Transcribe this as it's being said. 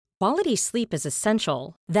Quality sleep is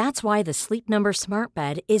essential. That's why the Sleep Number Smart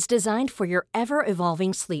Bed is designed for your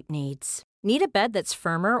ever-evolving sleep needs. Need a bed that's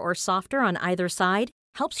firmer or softer on either side?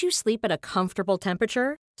 Helps you sleep at a comfortable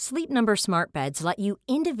temperature? Sleep Number Smart Beds let you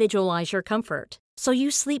individualize your comfort, so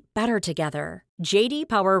you sleep better together. JD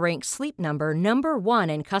Power ranks Sleep Number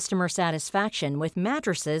 #1 in customer satisfaction with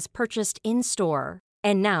mattresses purchased in-store.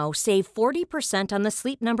 And now, save 40% on the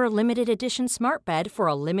Sleep Number Limited Edition Smart Bed for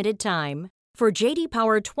a limited time. For JD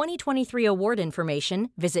Power 2023 award information,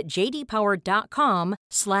 visit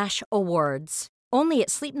jdpower.com/awards. Only at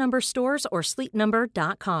Sleep Number stores or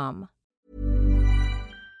sleepnumber.com.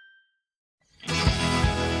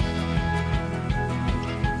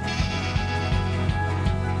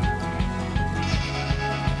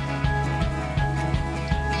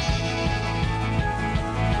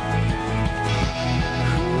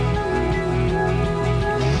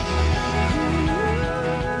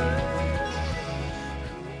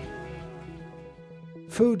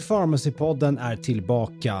 Food Pharmacy-podden är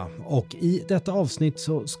tillbaka och i detta avsnitt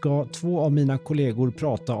så ska 2 av mina kollegor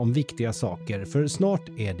prata om viktiga saker, för snart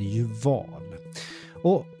är det ju val.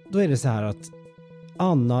 Och då är det så här att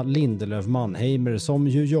Anna Lindelöf Mannheimer, som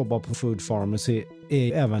ju jobbar på Food Pharmacy,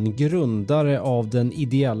 är även grundare av den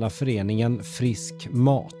ideella föreningen Frisk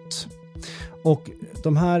Mat. Och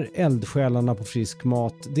de här eldsjälarna på Frisk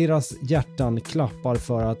Mat, deras hjärtan klappar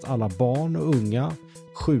för att alla barn och unga,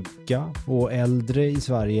 sjuka och äldre i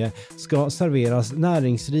Sverige ska serveras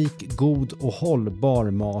näringsrik, god och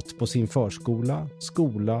hållbar mat på sin förskola,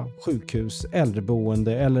 skola, sjukhus,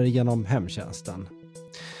 äldreboende eller genom hemtjänsten.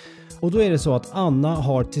 Och då är det så att Anna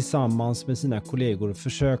har tillsammans med sina kollegor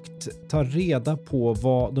försökt ta reda på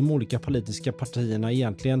vad de olika politiska partierna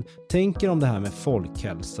egentligen tänker om det här med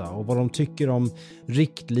folkhälsa och vad de tycker om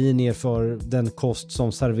riktlinjer för den kost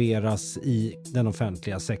som serveras i den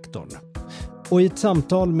offentliga sektorn. Och i ett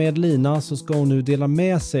samtal med Lina så ska hon nu dela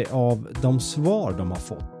med sig av de svar de har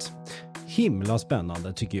fått. Himla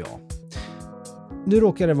spännande tycker jag. Nu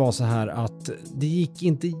råkar det vara så här att det gick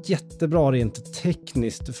inte jättebra rent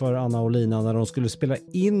tekniskt för Anna och Lina när de skulle spela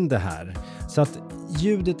in det här. Så att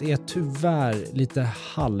ljudet är tyvärr lite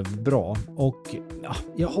halvbra och ja,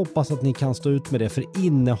 jag hoppas att ni kan stå ut med det, för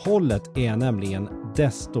innehållet är nämligen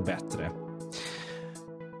desto bättre.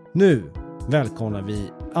 Nu välkomnar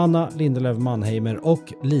vi Anna Lindelöf Mannheimer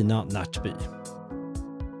och Lina Närtby.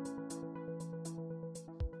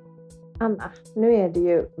 Anna, nu är det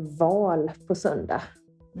ju val på söndag.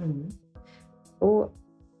 Och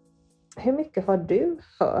hur mycket har du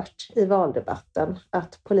hört i valdebatten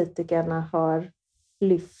att politikerna har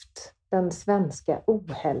lyft den svenska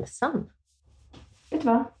ohälsan? Vet du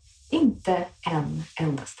vad? Inte en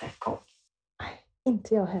endaste gång. Nej,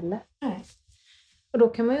 inte jag heller. Nej. Och då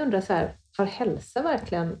kan man ju undra så här, har hälsa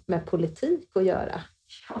verkligen med politik att göra?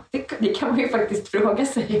 Ja, det kan man ju faktiskt fråga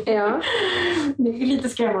sig. Ja. Det är ju lite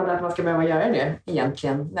skrämmande att man ska behöva göra det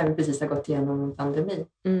egentligen när vi precis har gått igenom en pandemi.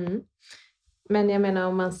 Mm. Men jag menar,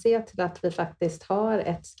 om man ser till att vi faktiskt har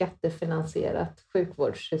ett skattefinansierat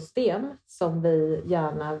sjukvårdssystem som vi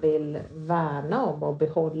gärna vill värna om och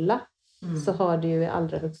behålla, så har det ju i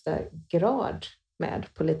allra högsta grad med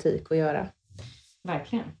politik att göra.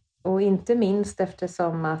 Verkligen. Och inte minst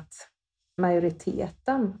eftersom att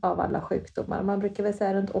majoriteten av alla sjukdomar, man brukar väl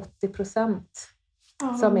säga runt 80%,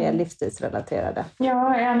 som är livsstilsrelaterade.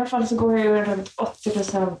 Ja, i alla fall så går ju runt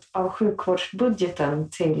 80% av sjukvårdsbudgeten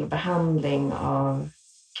till behandling av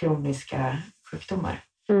kroniska sjukdomar.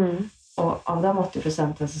 Och av de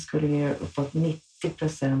 80% så skulle ju uppåt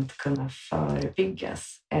 90% kunna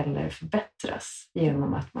förebyggas eller förbättras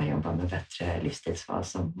genom att man jobbar med bättre livsstilsval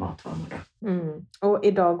som matvanor. Och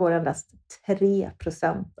idag går endast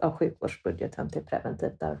 3% av sjukvårdsbudgeten till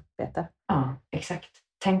preventivt arbete. Ja, exakt.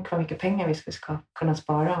 Tänk vad mycket pengar vi skulle kunna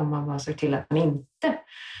spara om man bara såg till att man inte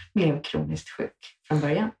blev kroniskt sjuk från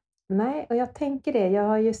början. Nej, och jag tänker det. Jag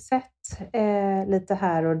har ju sett lite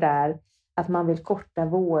här och där att man vill korta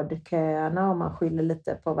vårdköerna och man skyller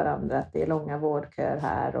lite på varandra att det är långa vårdköer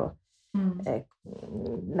här. Och,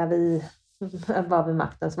 när vi var vid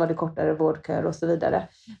makten så var det kortare vårdköer och så vidare.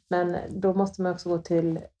 Men då måste man också gå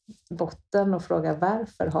till botten och fråga,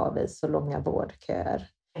 varför har vi så långa vårdköer?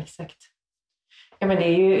 Exakt. Ja, men det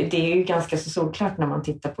är ju ganska så solklart när man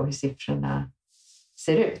tittar på hur siffrorna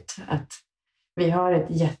ser ut. Att vi har ett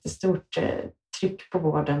jättestort tryck på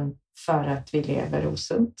vården för att vi lever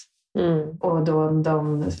osunt. Och då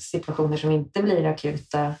de situationer som inte blir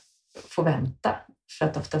akuta får vänta. För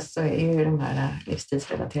att oftast så är ju de här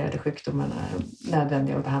livsstilsrelaterade sjukdomarna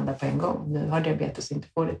nödvändiga att behandla på en gång. Nu har diabetes inte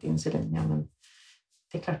fått ett insulin, ja, men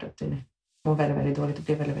det är klart att du mår väldigt, väldigt dåligt och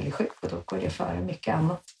blir väldigt, väldigt sjuk. Och då går det före mycket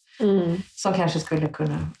annat. som kanske skulle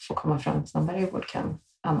kunna få komma fram snabbare i vårdkön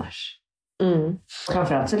annars. Och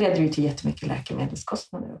framförallt så leder det ju till jättemycket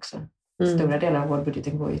läkemedelskostnader också. Stora delar av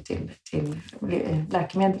vårdbudgeten går ju till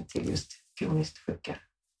läkemedel till just kroniskt sjuka.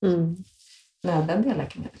 Nödvändiga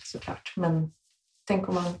läkemedel såklart, men tänk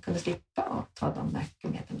om man kunde slippa att ta de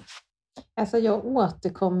läkemedlen. Alltså jag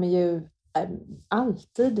återkommer ju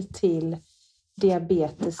alltid till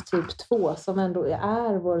diabetes typ 2 som ändå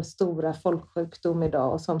är vår stora folksjukdom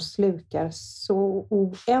idag och som slukar så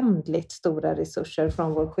oändligt stora resurser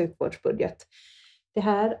från vår sjukvårdsbudget. Det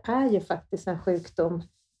här är ju faktiskt en sjukdom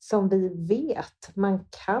som vi vet man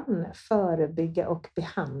kan förebygga och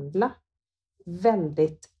behandla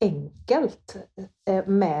väldigt enkelt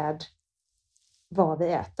med vad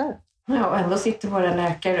vi äter. Ja, och ändå sitter våra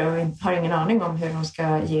läkare och har ingen aning om hur de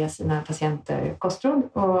ska ge sina patienter kostråd.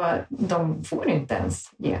 Och de får inte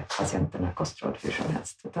ens ge patienterna kostråd hur som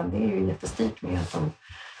helst. Utan det är ju jättestyrt med att de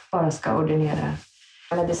bara ska ordinera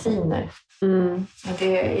mediciner. Och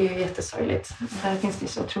det är ju jättesorgligt. Där finns det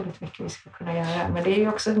så otroligt mycket vi ska kunna göra. Men det är ju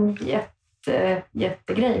också en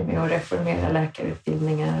jättegrej med att reformera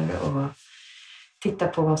läkarutbildningar och titta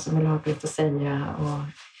på vad som är lagligt att säga och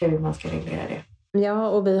hur man ska reglera det. Ja,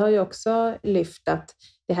 och vi har ju också lyft att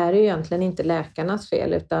det här är ju egentligen inte läkarnas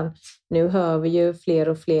fel, utan nu hör vi ju fler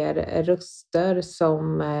och fler röster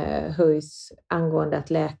som höjs angående att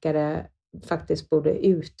läkare faktiskt borde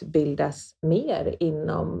utbildas mer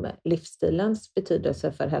inom livsstilens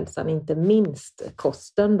betydelse för hälsan, inte minst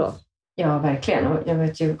kosten då. Ja, verkligen. Och jag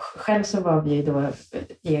vet ju, själv så var vi ju då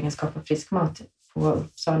i egenskap av Friskmat på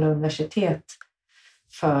Uppsala universitet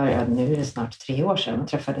för, nu är det snart 3 år sedan, och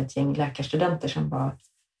träffade ett gäng läkarstudenter som var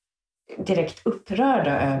direkt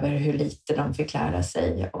upprörda över hur lite de fick lära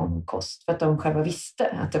sig om kost. För att de själva visste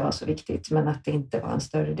att det var så viktigt, men att det inte var en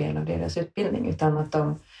större del av deras utbildning, utan att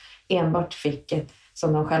de enbart fick ett,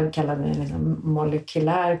 som de själv kallade det, liksom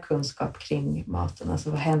molekylär kunskap kring maten. Alltså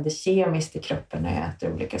vad händer kemiskt i kroppen när jag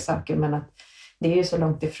äter olika saker, men att det är ju så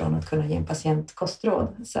långt ifrån att kunna ge en patient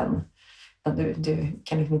kostråd sen. Du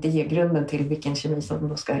kan liksom inte ge grunden till vilken kemi som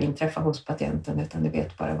då ska inträffa hos patienten, utan du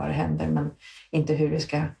vet bara vad det händer, men inte hur du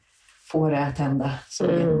ska få det att hända så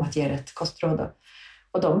genom att ge rätt kostråd. Då.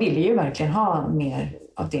 Och de vill ju verkligen ha mer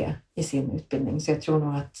av det i sin utbildning, så jag tror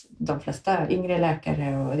nog att de flesta yngre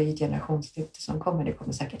läkare, och det är ett generationsskifte som kommer, det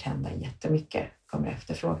kommer säkert hända jättemycket, kommer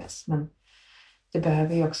efterfrågas, men det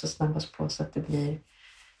behöver ju också snabbas på så att det blir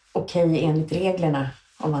okej enligt reglerna.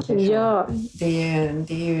 Om man ja. Det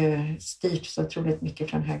är ju styrt så otroligt mycket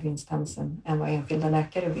från högre instansen än vad enskilda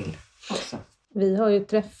läkare vill också. Vi har ju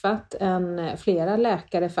träffat flera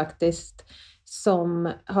läkare faktiskt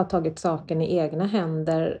som har tagit saken i egna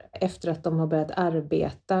händer efter att de har börjat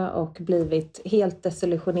arbeta och blivit helt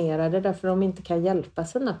desillusionerade därför de inte kan hjälpa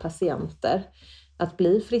sina patienter att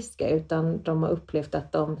bli friska, utan de har upplevt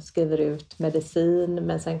att de skriver ut medicin,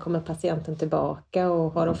 men sen kommer patienten tillbaka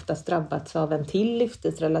och har oftast drabbats av en till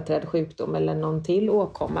livsstilsrelaterad sjukdom eller någon till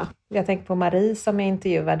åkomma. Jag tänker på Marie som jag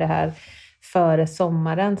intervjuade här före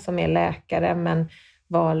sommaren, som är läkare men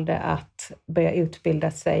valde att börja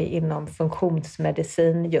utbilda sig inom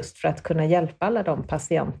funktionsmedicin just för att kunna hjälpa alla de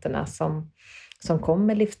patienterna som kommer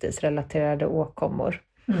med livsstilsrelaterade åkommor.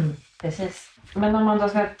 Precis. Men om man då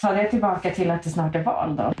ska ta det tillbaka till att det snart är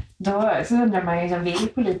val då så undrar man ju, vill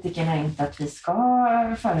politikerna inte att vi ska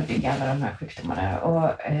förebygga alla de här sjukdomarna? Och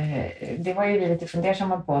det var ju vi lite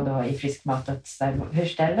fundersamma på då i Friskmat, att hur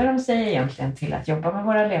ställer de sig egentligen till att jobba med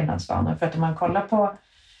våra levnadsvanor? För att om man kollar på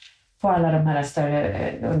alla de här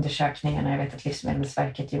större undersökningarna, jag vet att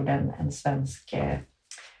Livsmedelsverket gjorde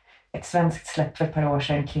ett svenskt släpp för ett par år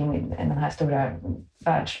sedan kring den här stora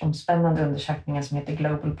världsomspännande undersökningen som heter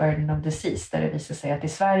Global Burden of Disease, där det visar sig att i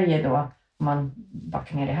Sverige då, om man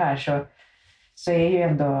bakar ner det här, så är ju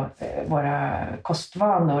ändå våra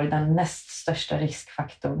kostvanor den näst största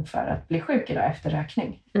riskfaktorn för att bli sjuk idag efter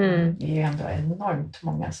rökning. Det är ju ändå enormt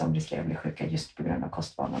många som riskerar att bli sjuka just på grund av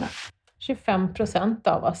kostvanorna. 25%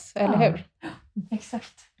 av oss, eller hur?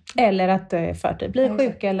 Exakt. Eller att dö i förtid. Bli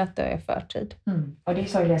sjuka eller att dö i förtid. Och det är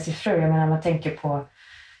sorgliga siffror. Jag menar, man tänker på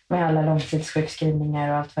med alla långtidssjukskrivningar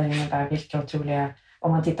och allt vad det innebär. Vilka otroliga,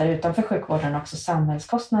 om man tittar utanför sjukvården också,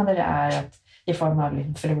 samhällskostnader det är att, i form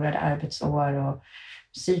av förlorade arbetsår och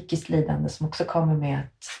psykiskt lidande som också kommer med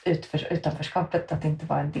utanförskapet, att inte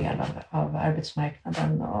vara en del av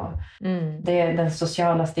arbetsmarknaden. Och det är den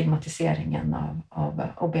sociala stigmatiseringen av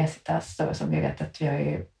obesitas som vi vet att vi har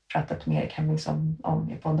ju pratat med Erik Hemmingsson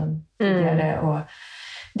om i podden tidigare. Och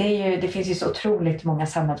det finns ju så otroligt många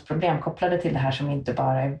samhällsproblem kopplade till det här som inte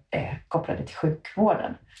bara är kopplade till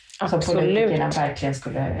sjukvården. Absolut. Som politikerna verkligen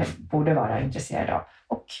borde vara intresserade av.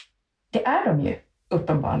 Och det är de ju.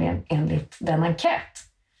 uppenbarligen enligt den enkät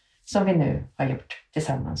som vi nu har gjort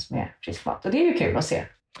tillsammans med Frisk Mat. Och det är ju kul att se.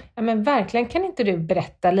 Ja, men verkligen, kan inte du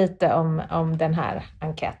berätta lite om den här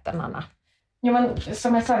enkäten, Anna? Jo, men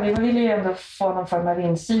som jag sa, vi vill ju ändå få någon form av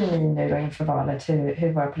insyn i nu då inför valet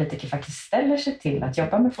hur våra politiker faktiskt ställer sig till att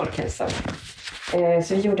jobba med folkhälsan.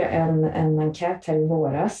 Så vi gjorde en enkät här i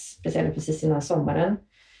våras, precis innan sommaren,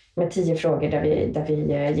 med 10 frågor där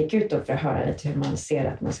vi gick ut för att höra lite hur man ser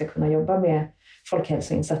att man ska kunna jobba med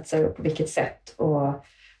folkhälsoinsatser och på vilket sätt, och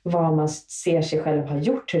vad man ser sig själv ha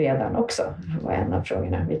gjort redan också var en av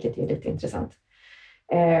frågorna, vilket är lite intressant.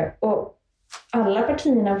 Och alla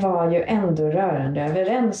partierna var ju ändå rörande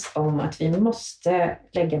överens om att vi måste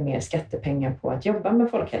lägga mer skattepengar på att jobba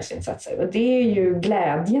med folkhälsoinsatser. Och det är ju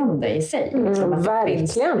glädjande i sig.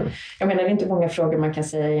 Verkligen. Jag menar, det är inte många frågor man kan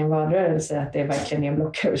säga i en valrörelse att det verkligen är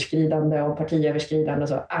blocköverskridande och partiöverskridande och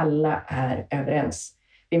så. Alla är överens.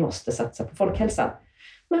 Vi måste satsa på folkhälsan.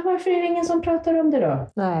 Men varför är det ingen som pratar om det då?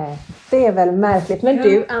 Nej, det är väl märkligt. Men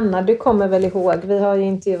du, Anna, du kommer väl ihåg, vi har ju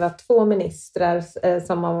intervjuat 2 ministrar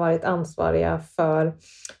som har varit ansvariga för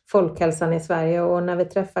folkhälsan i Sverige. Och när vi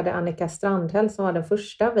träffade Annika Strandhäll, som var den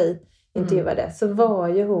första vi intervjuade, så var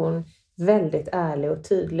ju hon väldigt ärlig och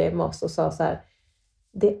tydlig med oss och sa så här: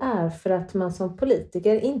 det är för att man som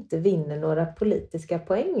politiker inte vinner några politiska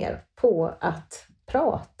poänger på att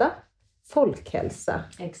prata folkhälsa.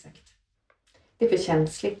 Exakt. Det är för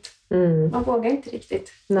känsligt. Man vågar inte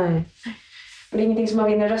riktigt. Nej. Och det är ingenting som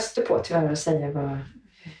man vinner röster på, tyvärr, att säga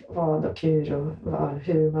vad och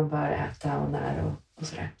hur man bör äta och när och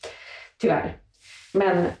sådär. Tyvärr.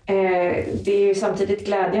 Men det är ju samtidigt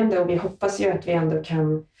glädjande, och vi hoppas ju att vi ändå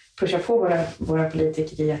kan pusha på våra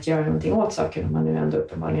politiker i att göra någonting åt saker, om man nu ändå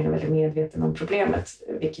uppenbarligen är väldigt medveten om problemet,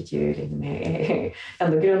 vilket ju är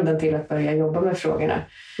ändå grunden till att börja jobba med frågorna.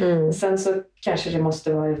 Sen så kanske det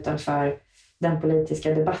måste vara utanför den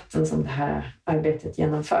politiska debatten som det här arbetet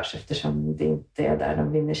genomförs, eftersom det inte är där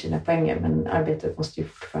de vinner sina poänger, men arbetet måste ju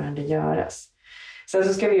fortfarande göras. Sen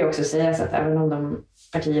så ska vi ju också säga att även om de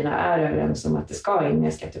partierna är överens om att det ska in mer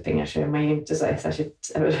skattepengar, så är man ju inte så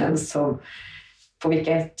särskilt överens om på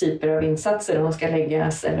vilka typer av insatser de ska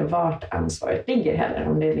läggas eller vart ansvaret ligger heller.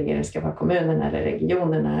 Om det ska vara kommunerna eller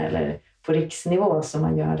regionerna eller på riksnivå som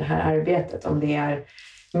man gör det här arbetet. Om det är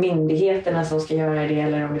myndigheterna som ska göra det,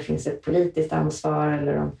 eller om det finns ett politiskt ansvar,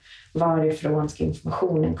 eller om varifrån ska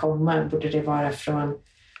informationen komma. Borde det vara från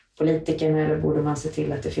politikerna, eller borde man se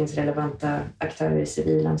till att det finns relevanta aktörer i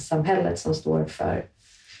civilsamhället som står för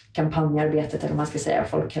kampanjarbetet, eller man ska säga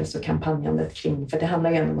folkhälsokampanjandet kring, för det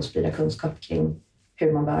handlar ju ändå om att sprida kunskap kring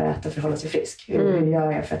hur man bör äta för att hålla sig frisk. Hur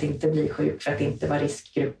gör jag för att inte bli sjuk, för att inte vara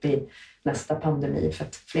riskgrupp i nästa pandemi, för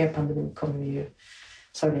att fler pandemier kommer vi ju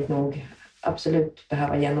sorgligt nog absolut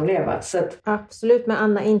behöva genomleva. Så att... Absolut, men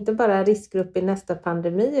Anna, inte bara riskgrupp i nästa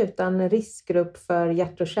pandemi, utan riskgrupp för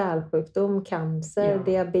hjärt- och kärlsjukdom, cancer,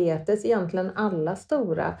 diabetes, egentligen alla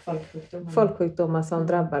stora folksjukdomar som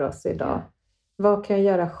drabbar oss idag. Vad kan jag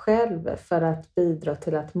göra själv för att bidra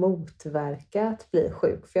till att motverka att bli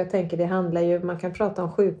sjuk? För jag tänker, det handlar ju, man kan prata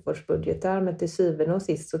om sjukvårdsbudgetar, men till syvende och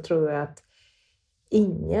sist så tror jag att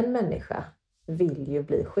ingen människa vill ju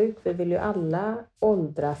bli sjuk. Vi vill ju alla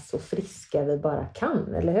åldras så friska vi bara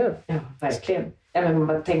kan, eller hur? Ja, verkligen. Ja, men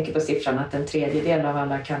man tänker på siffran att 1/3 av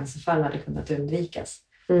alla cancerfall hade kunnat undvikas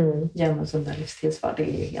genom sunda livsstilsval. Det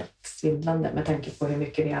är ju helt svindlande med tanke på hur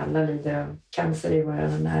mycket vi alla lider av cancer i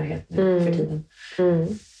vår närhet nu för tiden.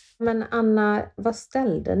 Men Anna, vad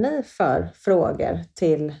ställde ni för frågor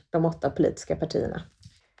till de 8 politiska partierna?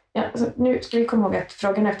 Ja, alltså, nu ska vi komma ihåg att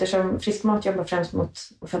frågorna, eftersom Frisk Mat jobbar främst mot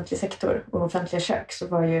offentlig sektor och offentliga kök, så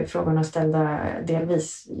var ju frågorna ställda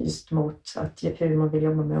delvis just mot hur man vill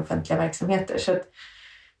jobba med offentliga verksamheter. Så att,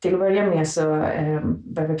 till att börja med så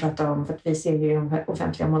börjar vi prata om, för att vi ser ju de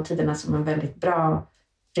offentliga måltiderna som en väldigt bra,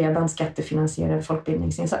 redan skattefinansierad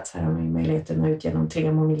folkbildningsinsats. Här har man ju möjligheten att nå ut genom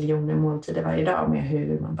 3 miljoner måltider varje dag med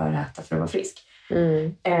hur man bör äta för att vara frisk.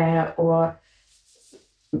 Och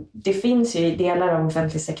det finns ju i delar av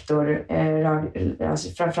offentlig sektor, alltså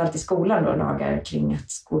framförallt i skolan då, lagar kring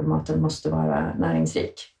att skolmaten måste vara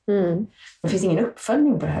näringsrik. Det finns ingen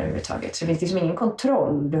uppföljning på det här överhuvudtaget. Så det finns liksom ingen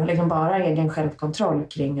kontroll. Du har liksom bara egen självkontroll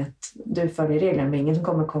kring att du följer reglerna. Men ingen som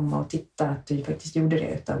kommer komma och titta att du faktiskt gjorde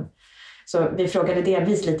det. Så vi frågade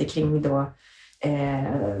delvis lite kring då,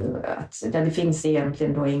 att det finns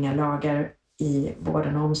egentligen då inga lagar i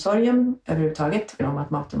vården och omsorgen överhuvudtaget om att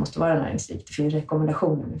maten måste vara näringsrik. Det finns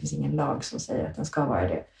rekommendationer, men det finns ingen lag som säger att den ska vara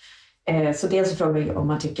det. Så dels så frågar vi om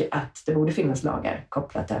man tycker att det borde finnas lagar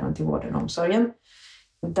kopplat även till vården och omsorgen.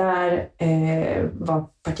 Där var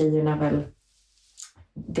partierna väl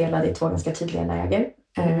delade i 2 ganska tydliga läger.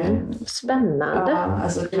 Spännande. Ja,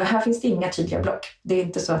 alltså, här finns det inga tydliga block. Det är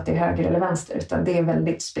inte så att det är höger eller vänster, utan det är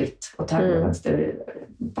väldigt spritt åt höger och vänster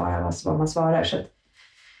bara vad man svarar. Så att,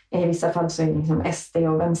 i vissa fall så är liksom SD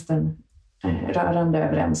och vänstern rörande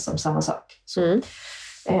överens om samma sak.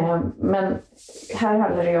 Men här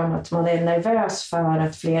handlar det om att man är nervös för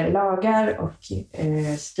att fler lagar och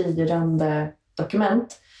styrande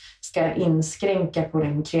dokument ska inskränka på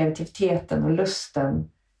den kreativiteten och lusten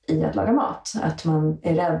i att laga mat. Att man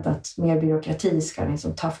är rädd att mer byråkrati ska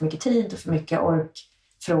liksom ta för mycket tid och för mycket ork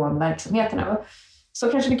från verksamheterna.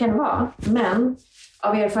 Så kanske det kan vara. Men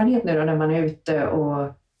av erfarenhet nu då, när man är ute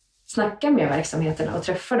och snackar med verksamheterna och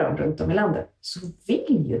träffar dem runt om i landet, så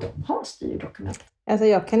vill ju de ha styrdokument. Alltså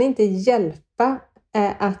jag kan inte hjälpa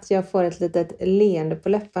att jag får ett litet leende på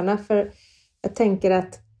läpparna, för jag tänker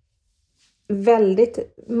att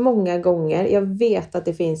väldigt många gånger, jag vet att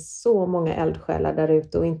det finns så många eldsjälar där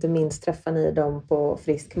ute, och inte minst träffar ni dem på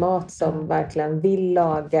Frisk Mat som verkligen vill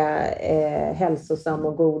laga hälsosam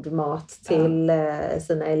och god mat till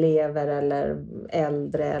sina elever eller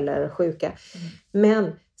äldre eller sjuka.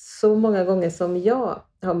 Men så många gånger som jag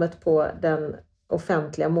har mött på den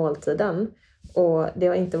offentliga måltiden, och det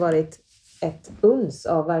har inte varit ett uns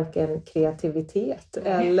av varken kreativitet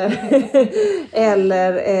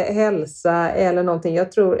eller hälsa eller någonting.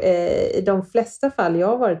 Jag tror i de flesta fall jag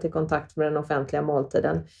har varit i kontakt med den offentliga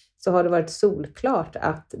måltiden, så har det varit solklart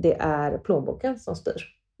att det är plånboken som styr.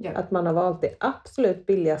 Ja. Att man har valt det absolut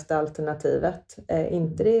billigaste alternativet.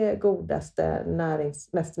 Inte det godaste,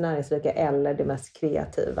 mest näringsrika eller det mest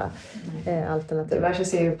kreativa alternativet. Tyvärr så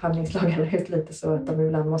ser ju upphandlingslagarna ut lite så att de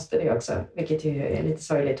ibland måste det också. Vilket ju är lite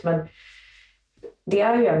sorgligt. Men det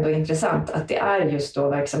är ju ändå intressant att det är just då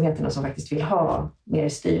verksamheterna som faktiskt vill ha mer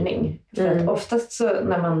styrning. För att oftast så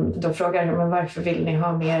när man då frågar, men varför vill ni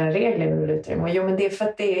ha mer regler? Jo, men det är för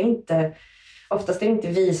att det är inte... Oftast är det inte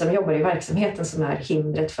vi som jobbar i verksamheten som är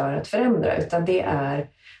hindret för att förändra, utan det är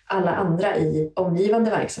alla andra i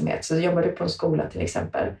omgivande verksamhet. Så jobbar du på en skola till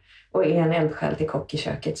exempel och är en eldsjäl till kock i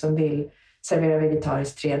köket som vill servera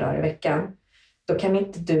vegetariskt 3 dagar i veckan. Då kan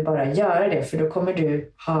inte du bara göra det, för då kommer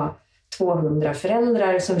du ha 200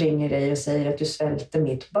 föräldrar som ringer dig och säger att du svälter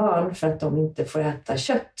mitt barn för att de inte får äta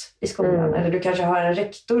kött i skolan. Eller du kanske har en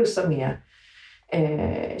rektor som är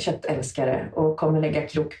köttälskare och kommer lägga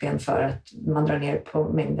krokben för att man drar ner på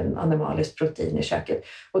mängden animaliskt protein i köket.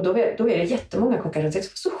 Och då är det jättemånga kockar som säger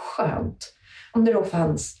att det var så skönt om det då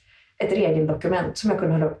fanns ett regeldokument som jag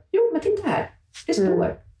kunde hålla upp. Jo, men titta här. Det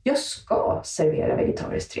står, jag ska servera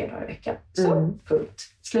vegetariskt 3 dagar i veckan. Så, punkt.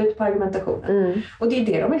 Slut på argumentationen. Och det är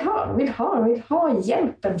det de vill ha. De vill ha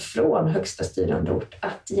hjälpen från högsta styrande ort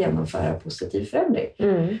att genomföra positiv förändring.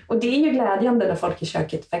 Och det är ju glädjande när folk i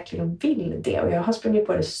köket verkligen vill det. Och jag har sprungit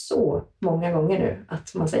på det så många gånger nu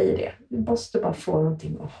att man säger det. Vi måste bara få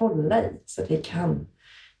någonting att hålla i så att vi kan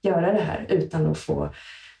göra det här utan att få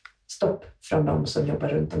stopp från de som jobbar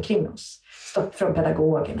runt omkring oss. Stopp från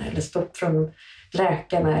pedagogerna eller stopp från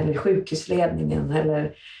läkarna eller sjukhusledningen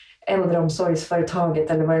eller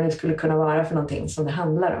äldreomsorgsföretaget eller vad det nu skulle kunna vara för någonting som det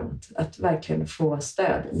handlar om. Att verkligen få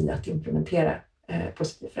stöd i att implementera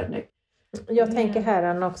positiv förändring. Jag tänker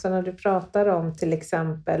här också när du pratar om till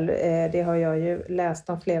exempel, det har jag ju läst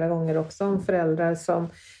om flera gånger också, om föräldrar som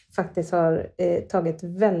faktiskt har tagit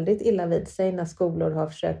väldigt illa vid sig när skolor har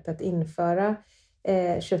försökt att införa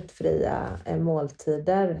köttfria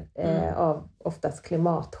måltider av oftast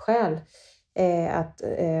klimatskäl. Att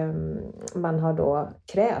man har då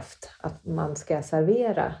krävt att man ska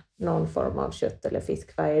servera någon form av kött eller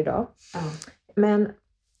fisk varje dag. Men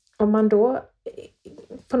om man då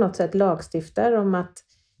på något sätt lagstiftar om att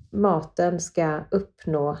maten ska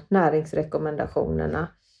uppnå näringsrekommendationerna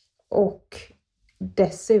och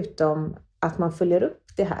dessutom att man följer upp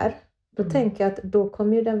det här, då tänker jag att då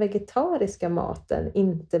kommer ju den vegetariska maten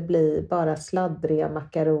inte bli bara sladdriga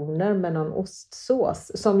makaroner med någon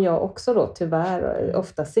ostsås, som jag också då tyvärr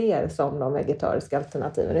ofta ser som de vegetariska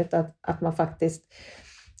alternativen, utan att man faktiskt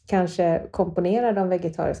kanske komponerar de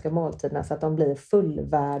vegetariska måltiderna så att de blir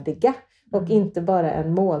fullvärdiga och inte bara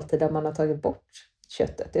en måltid där man har tagit bort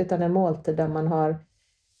köttet, utan en måltid där man har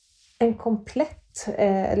en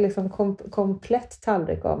komplett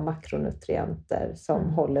tallrik av makronutrienter som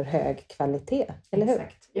håller hög kvalitet, eller hur?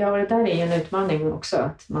 Exakt. Ja, och det där är ju en utmaning också,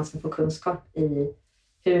 att man ska få kunskap i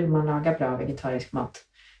hur man lagar bra vegetarisk mat.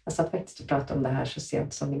 Jag satt faktiskt och pratade om det här så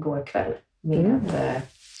sent som igår kväll.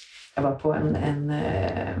 Jag var på en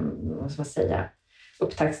vad ska man säga,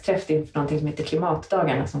 upptaktsträff inför någonting som heter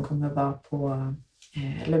Klimatdagarna som kommer att vara på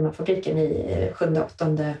Lummafabriken i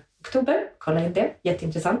 7-8 oktober. Kolla in det,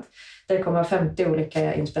 jätteintressant. Där kommer 50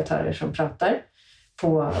 olika inspiratörer som pratar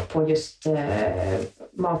på just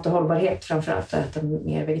mat och hållbarhet, framförallt att äta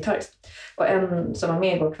mer vegetariskt. Och en som var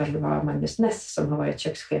med igår kväll var Magnus Ness, som har varit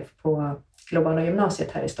kökschef på Globala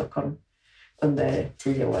gymnasiet här i Stockholm under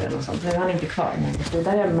 10 år och sånt. Nu är han inte kvar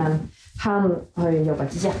vidare, men han har ju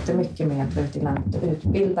jobbat jättemycket med att ut i landet och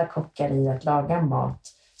utbilda kockar i att laga mat,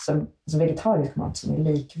 som vegetarisk mat som är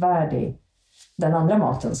likvärdig den andra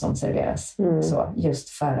maten som serveras. Så just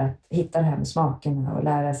för att hitta det här med smakerna och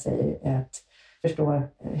lära sig att förstå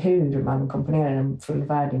hur man komponerar en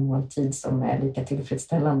fullvärdig måltid som är lika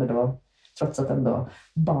tillfredsställande då, trots att den då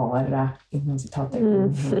bara inom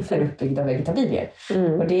citattecken är uppbyggd av vegetabilier.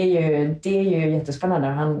 Och det är ju jättespännande.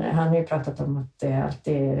 Han har ju pratat om att det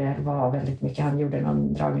alltid var väldigt mycket. Han gjorde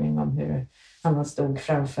någon dragning om hur han stod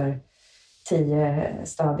framför 10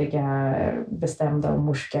 stadiga, bestämda och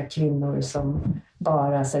morska kvinnor som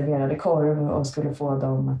bara serverade korv och skulle få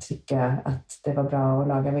dem att tycka att det var bra att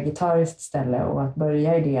laga vegetariskt istället, och att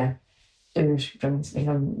börja i det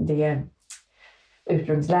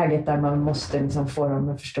ursprungsläget där man måste få dem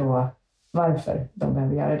att förstå varför de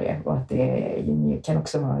behöver göra det, och att det kan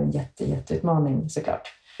också vara en jätteutmaning såklart.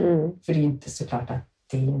 För det är inte såklart att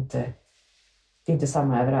det är inte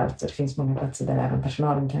samma överallt, och det finns många platser där även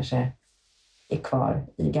personalen kanske är kvar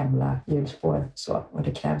i gamla hjulspår så, och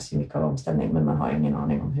det krävs ju mycket av omställning, men man har ingen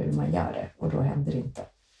aning om hur man gör det, och då händer det inte.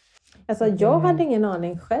 Alltså jag hade ingen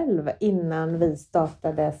aning själv innan vi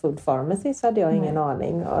startade Food Pharmacy, så hade jag ingen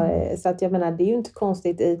aning. Så att jag menar, det är ju inte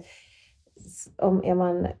konstigt om är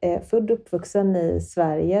man född uppvuxen i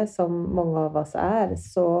Sverige som många av oss är,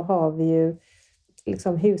 så har vi ju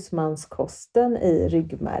liksom husmanskosten i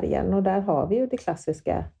ryggmärgen, och där har vi ju det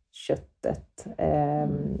klassiska köttet,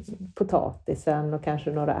 potatisen och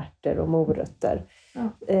kanske några ärtor och morötter.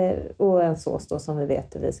 Och en sås då som vi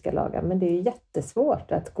vet hur vi ska laga. Men det är ju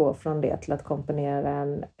jättesvårt att gå från det till att komponera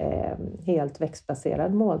en helt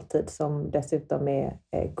växtbaserad måltid som dessutom är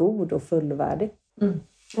god och fullvärdig.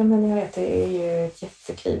 Ja, men jag vet, det är ju ett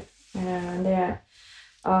jättekliv.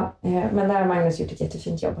 Men där har Magnus gjort ett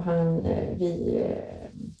jättefint jobb. Vi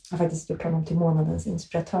har faktiskt gjort honom till månadens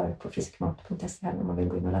inspiratör på friskmat.se här, om man vill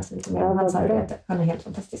gå in och läsa lite mer om hans arbete. Han är helt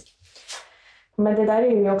fantastisk. Men det där är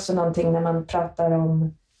ju också någonting när man pratar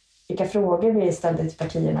om vilka frågor vi ställde till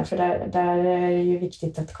partierna. För där är det ju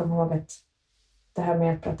viktigt att komma ihåg att det här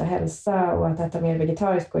med att prata hälsa och att äta mer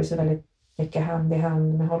vegetariskt går ju så väldigt mycket hand i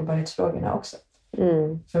hand med hållbarhetsfrågorna också.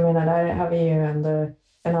 För jag menar, där har vi ju ändå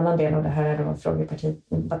en annan del av det här då,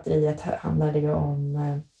 frågebatteriet handlar det ju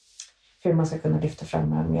om hur man ska kunna lyfta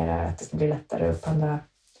fram mer, att det ska bli lättare att upphandla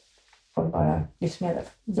hållbara livsmedel,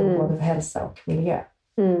 både för hälsa och miljö.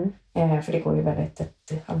 För det går ju väldigt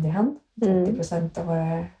hand i hand. 30% av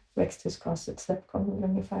våra växthusgasutsläpp kommer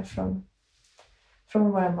ungefär från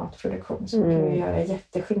vår matproduktion. Så man kan ju göra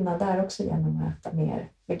jätteskillnad där också genom att äta mer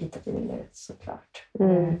vegetabilier såklart.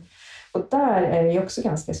 Och där är det ju också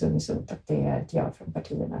ganska unisont att det är ett ja från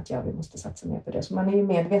partierna, att vi måste satsa mer på det. Så man är ju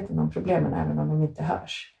medveten om problemen även om de inte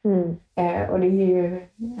hörs. Och det är ju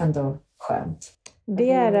ändå skönt.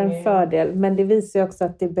 Det är en fördel, men det visar ju också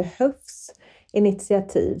att det behövs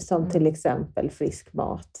initiativ som till exempel frisk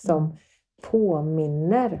mat som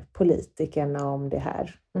påminner politikerna om det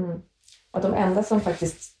här. Och de enda som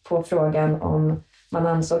faktiskt på frågan om man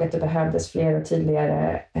ansåg att det behövdes fler och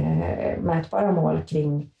tydligare mätbara mål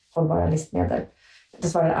kring hållbara livsmedel, det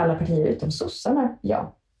svarade alla partier utom sossarna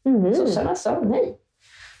ja. Sossarna sa nej.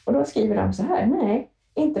 Och då skriver de så här: nej,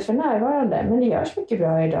 inte för närvarande, men det görs mycket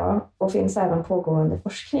bra idag och finns även pågående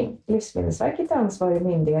forskning. Livsmedelsverket är ansvarig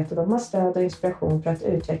myndighet och de har stöd och inspiration för att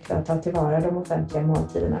utveckla och ta tillvara de offentliga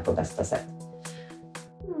måltiderna på bästa sätt.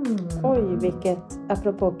 Oj,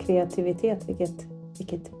 apropå kreativitet,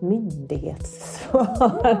 vilket myndighetssvar.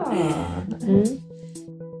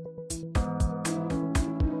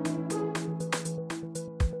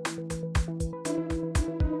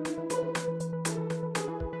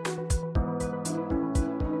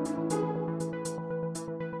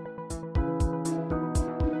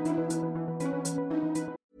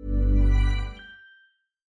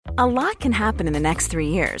 A lot can happen in the next 3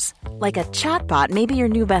 years. Like a chatbot may be your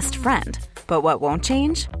new best friend. But what won't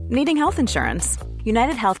change? Needing health insurance.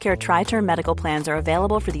 United Healthcare Tri-Term Medical Plans are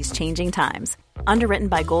available for these changing times. Underwritten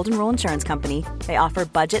by Golden Rule Insurance Company, they offer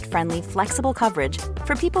budget-friendly, flexible coverage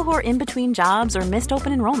for people who are in between jobs or missed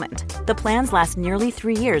open enrollment. The plans last nearly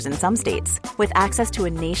 3 years in some states, with access to a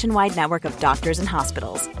nationwide network of doctors and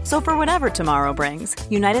hospitals. So for whatever tomorrow brings,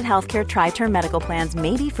 United Healthcare Tri-Term Medical Plans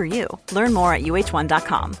may be for you. Learn more at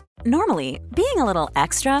uh1.com. Normally, being a little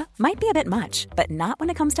extra might be a bit much, but not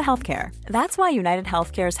when it comes to healthcare. That's why United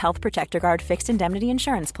Healthcare's Health Protector Guard fixed indemnity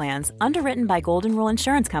insurance plans, underwritten by Golden Rule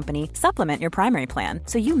Insurance Company, supplement your primary plan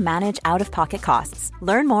so you manage out-of-pocket costs.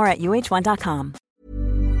 Learn more at uh1.com.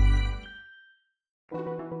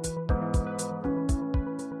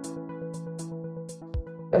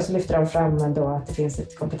 Och så lyfter de fram då att det finns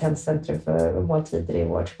ett kompetenscentrum för måltider i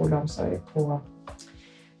vård, skola och omsorg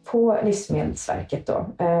på Livsmedelsverket då.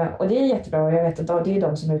 Och det är jättebra, och jag vet att det är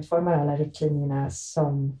de som utformar alla riktlinjerna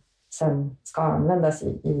som sen ska användas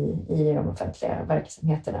i de offentliga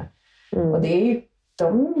verksamheterna. Och det är ju,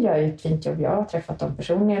 de gör ju ett fint jobb. Jag har träffat dem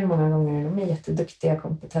personligen många gånger. De är jätteduktiga,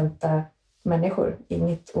 kompetenta människor.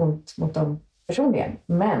 Inget ont mot dem personligen,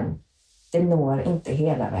 men det når inte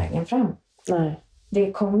hela vägen fram. Nej.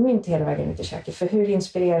 Det kommer inte hela vägen ut i köket. För hur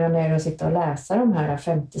inspirerande är det att sitta och läsa de här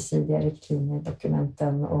 50-sidiga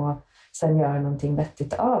riktlinjedokumenten och sen göra någonting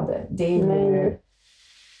vettigt av det? Det är ju...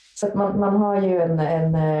 Så att man har ju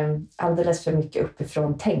en alldeles för mycket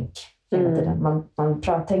uppifrån tänk hela tiden. Man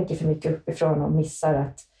tänker för mycket uppifrån och missar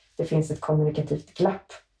att det finns ett kommunikativt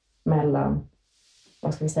glapp mellan,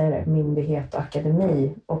 vad ska vi säga det, myndighet och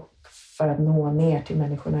akademi, och för att nå ner till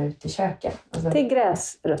människorna ute i köken. Alltså, till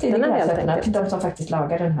gräsrötterna helt enkelt. Till de som faktiskt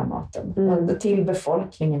lagar den här maten. Och till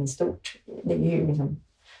befolkningen i stort. Det är ju liksom,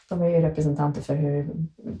 de är ju representanter för hur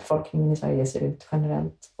befolkningen i Sverige ser ut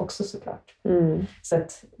generellt också, såklart. Så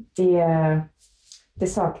att det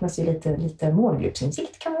saknas ju lite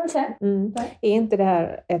målgruppsinsikt, kan man väl säga. Är inte det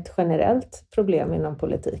här ett generellt problem inom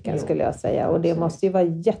politiken, skulle jag säga? Och det måste ju vara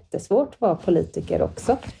jättesvårt att vara politiker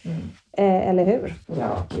också. Eller hur?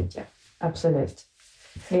 Ja, gud ja. Absolut.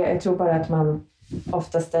 Jag tror bara att man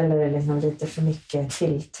ofta ställer liksom lite för mycket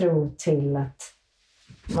tilltro till att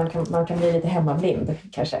man kan bli lite hemmablind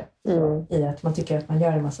kanske. I att man tycker att man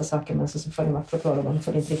gör en massa saker, men så följer man protokoll och man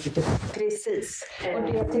får inte riktigt upp. Precis. Och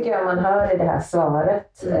det tycker jag man hör i det här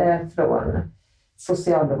svaret från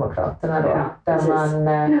Socialdemokraterna då. Ja, där precis.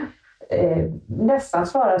 Man nästan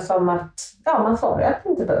svarar som att man svarar att det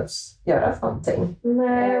inte behövs göras någonting.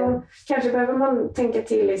 Nej, och kanske behöver man tänka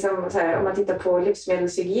till liksom, så här, om man tittar på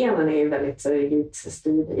livsmedelshygienen är ju väldigt rigidt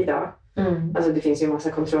styrd idag. Alltså det finns ju en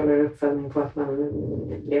massa kontroller och uppföljning på att man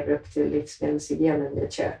lever upp till livsmedelshygienen i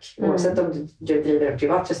ett kök. Oavsett om du driver en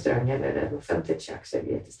privat restaurang eller en offentligt kök, så är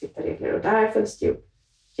det jättestrikta regler. Och där följs det ju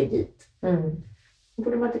rigidt.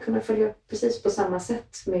 Borde man inte kunna följa upp precis på samma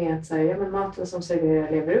sätt med att säga, men maten som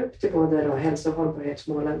serverar lever upp till både då hälso- och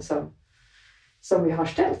hållbarhetsmålen som vi har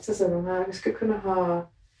ställt. Alltså de här ska kunna ha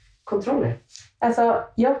kontroller. Alltså,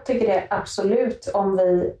 jag tycker det absolut, om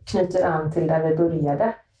vi knyter an till där vi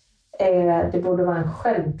började. Det borde vara en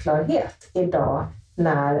självklarhet idag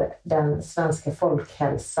när den svenska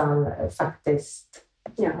folkhälsan faktiskt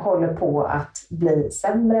håller på att bli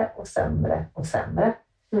sämre och sämre och sämre.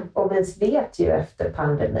 Och vi vet ju efter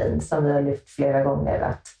pandemin, som vi har lyft flera gånger,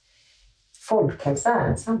 att folkhälsa är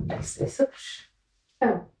en samhällsresurs.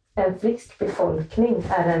 En frisk befolkning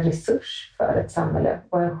är en resurs för ett samhälle,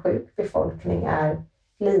 och en sjuk befolkning är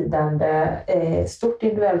lidande, stort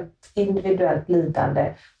individuellt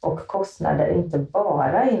lidande och kostnader, inte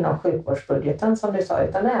bara inom sjukvårdsbudgeten som du sa,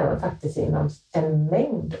 utan även faktiskt inom en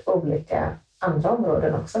mängd olika andra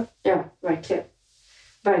områden också. Ja, verkligen.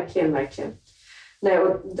 Verkligen. Nej,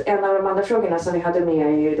 och en av de andra frågorna som vi hade med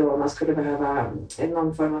är ju då om man skulle behöva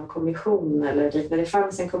någon form av kommission eller liknande. Det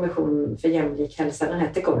fanns en kommission för jämlik hälsa, den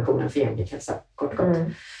hette Kommissionen för jämlik hälsa, kort,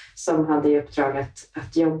 som hade i uppdrag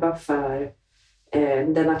att jobba för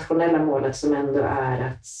det nationella målet som ändå är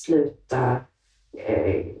att sluta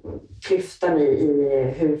klyftan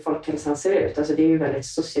i hur folkhälsan ser ut. Alltså det är ju väldigt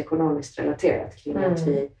socioekonomiskt relaterat kring att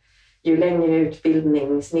ju längre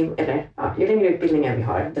utbildningar vi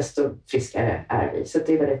har, desto friskare är vi. Så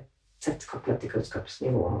det är väldigt tätt kopplat till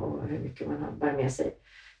kunskapsnivå och hur mycket man bär med sig,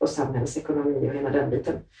 och samhällsekonomi och hela den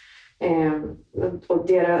biten. Och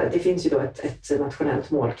det finns ju då ett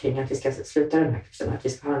nationellt mål kring att vi ska sluta den här klyftan, att vi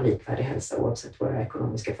ska ha en likvärdig hälsa oavsett våra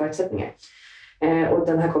ekonomiska förutsättningar. Och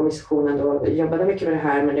den här kommissionen då jobbade mycket med det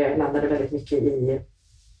här, men det landade väldigt mycket i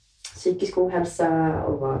psykisk ohälsa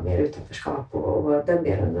och mer utanförskap och den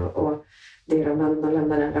delen. Och det de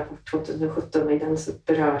lämnade en rapport 2017, och i den så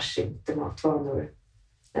berörs inte matvanor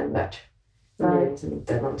nämnvärt. Det är liksom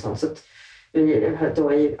inte någon sån. Så att vi har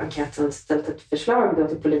då i enkäten ställt ett förslag då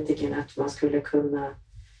till politikerna att man skulle kunna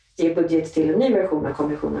ge budget till en ny version av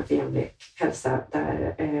Kommissionen för jämlik hälsa,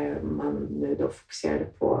 där man nu då fokuserade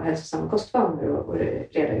på hälsosamma kostvanor och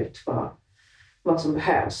reda ut vad som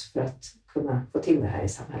behövs för att kunna få till det här i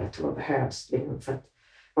samhället, och vad behövs. För att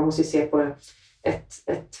man måste ju se på ett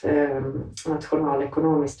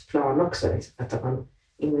nationalekonomiskt plan också, liksom, att man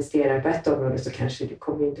investerar på ett område så kanske det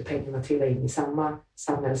kommer inte pengarna trilla in i samma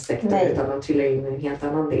samhällssektor. Nej. Utan de trillar in i en helt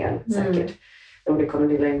annan del säkert. Och det kommer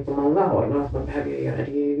trilla in på många håll och att man behöver göra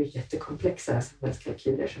det är ju jättekomplexa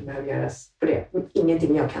samhällskalkyler som behöver göras på det.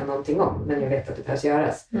 Ingenting jag kan någonting om, men jag vet att det behövs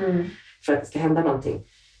göras för att det ska hända någonting.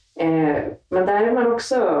 Men där är man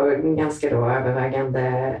också ganska då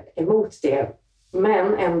övervägande emot det.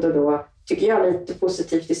 Men ändå då tycker jag lite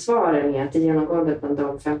positivt i svaren är att det genomgående bland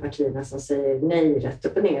de 5 partierna som säger nej rätt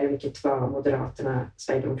upp och ner, vilket var Moderaterna,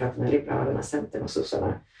 Sverigedemokraterna, Liberalerna, Centern och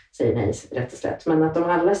Sossarna säger nej rätt och slätt. Men att de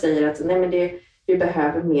alla säger att nej, men vi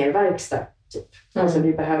behöver mer verkstad. Typ. Alltså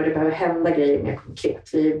det behöver hända grejer mer konkret.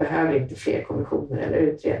 Vi behöver inte fler kommissioner eller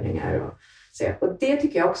utredningar. Och det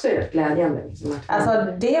tycker jag också är rätt glädjande. Liksom,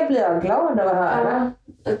 alltså det blir jag glad av att höra.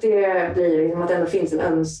 Ja, att det blir liksom, att det ändå finns en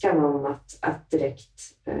önskan om att direkt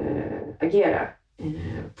agera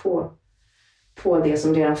på det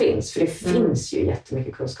som redan finns. För det finns ju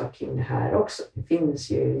jättemycket kunskap kring det här också. Det finns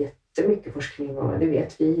ju jättemycket forskning och det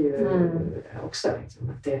vet vi ju också. Liksom,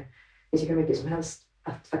 att det finns ju hur mycket som helst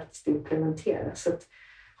att faktiskt implementera. Så att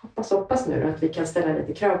hoppas nu att vi kan ställa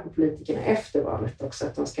lite krav på politikerna efter valet också.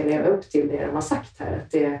 Att de ska leva upp till det de har sagt här.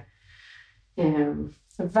 Att det,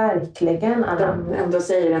 verkligen, Anna. De ändå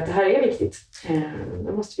säger att det här är viktigt.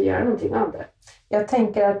 Då måste vi göra någonting av det. Jag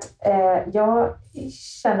tänker att jag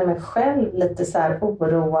känner mig själv lite så här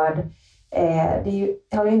oroad. Det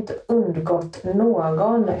har ju inte undgått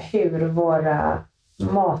någon hur våra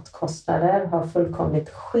matkostnader har fullkomligt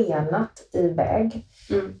skenat iväg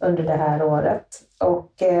under det här året.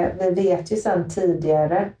 Och vi vet ju sedan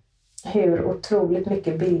tidigare hur otroligt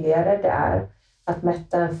mycket billigare det är att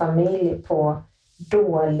mätta en familj på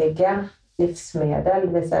dåliga livsmedel.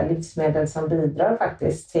 Det vill säga livsmedel som bidrar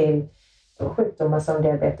faktiskt till sjukdomar som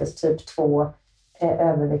diabetes typ 2,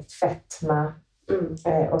 övervikt, fetma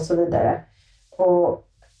och så vidare. Och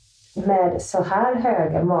med så här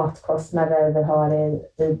höga matkostnader vi har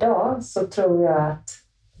idag så tror jag att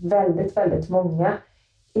väldigt, väldigt många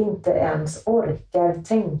inte ens orkar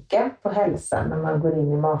tänka på hälsan när man går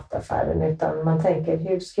in i mataffären, utan man tänker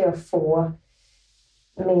hur ska jag få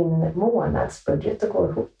min månadsbudget att gå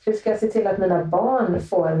ihop? Hur ska jag se till att mina barn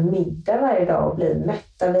får middag varje dag och blir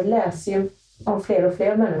mätta? Vi läser ju om fler och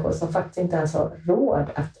fler människor som faktiskt inte ens har råd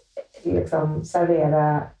att liksom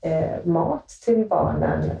servera mat till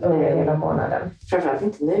barnen under hela månaden. Framförallt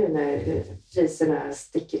inte nu när priserna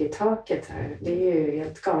sticker i taket här. Det är ju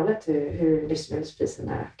helt galet hur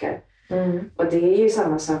livsmedelspriserna ökar. Och det är ju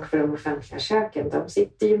samma sak för de offentliga köken. De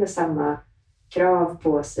sitter ju med samma krav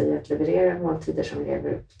på sig att leverera måltider som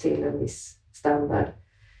lever upp till en viss standard.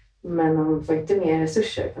 Men de får inte mer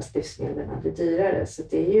resurser fast livsmedlen blir dyrare. Så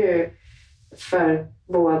det är ju för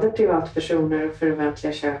både privatpersoner och för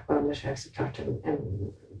offentliga kök och andra kök såklart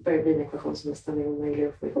börjar bli en ekvation som nästan är omöjlig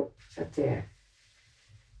att få ihop. För att det,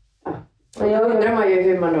 ja. Och då undrar man ju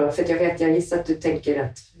hur man då, för jag gissar att du tänker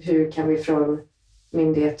att hur kan vi från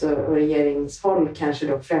myndighet och regeringshåll kanske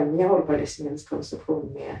då främja hållbar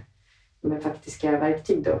livsmedelskonsumtion med faktiska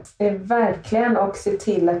verktyg då? Det är verkligen, och se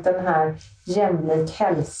till att den här jämlik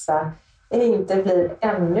hälsa inte blir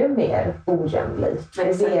ännu mer ojämlik.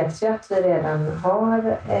 Vi vet ju att vi redan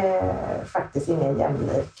har faktiskt ingen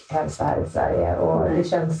jämlik hälsa här i Sverige. Och det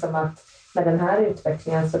känns som att med den här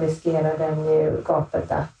utvecklingen så riskerar den ju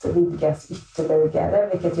gapet att vidgas ytterligare.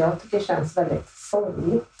 Vilket jag tycker känns väldigt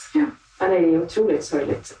sorgligt. Ja, det är otroligt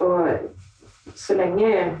sorgligt. Och så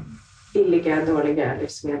länge billiga, dåliga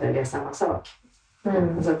livsmedel är samma sak.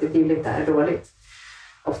 Alltså att det billigt är dåligt.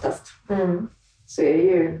 Oftast. Så är det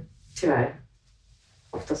ju tyvärr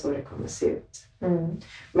ofta så det kommer se ut.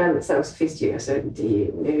 Men sen så finns det ju, alltså,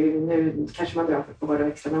 nu kanske man drar på hårda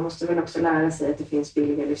växlar. Man måste väl också lära sig att det finns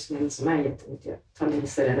billiga livsmedel som är jättenyttiga. Ta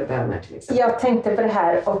linser eller bönor till exempel. Jag tänkte på det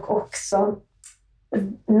här och också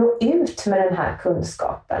nå ut med den här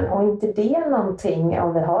kunskapen. Och inte det någonting,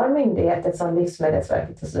 om vi har myndigheter som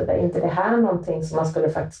Livsmedelsverket och så vidare, inte det här någonting som man skulle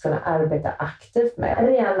faktiskt kunna arbeta aktivt med.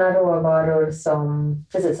 Rena råvaror som,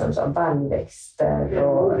 precis som så, baljväxter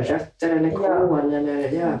och rötter eller kål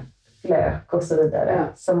eller lök och så vidare.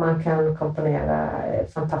 Som man kan komponera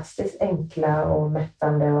fantastiskt enkla och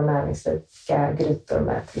mättande och näringsrika grytor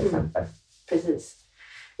med till exempel. Precis.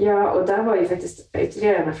 Ja, och där var ju faktiskt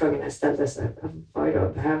ytterligare en av frågorna jag ställde sig. Var ju då,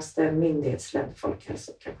 behövs det en myndighetsledd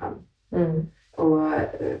folkhälsokampanj? Och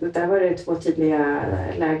där var det 2 tydliga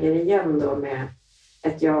läger igen då med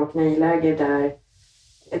ett ja- och nej-läger där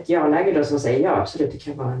ett ja-läger då som säger ja, absolut det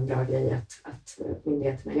kan vara en bra grej att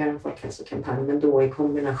myndigheterna gör en folkhälsokampanj, men då i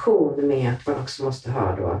kombination med att man också måste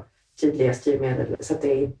ha då tydliga styrmedel så att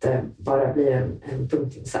det inte bara blir en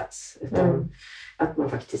punktinsats utan att man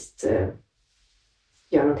faktiskt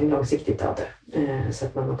göra någonting långsiktigt av det. Så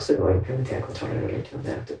att man också då implementerar kontroller och liknande,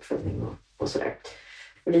 uppföljning och sådär.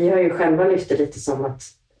 Vi har ju själva lyft det lite som att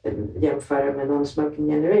jämföra med Non-Smoking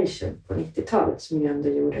Generation på 90-talet som ju ändå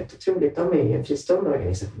gjorde ett otroligt, de är ju en fristående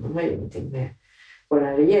organisation, de har ju ingenting med vår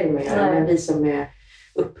regering att göra, men vi som är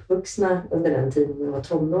uppvuxna under den tiden och var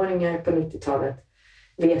tonåringar på 90-talet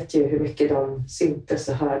vet ju hur mycket de syntes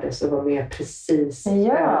och hördes och var med precis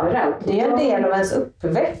överallt. Det är en del av ens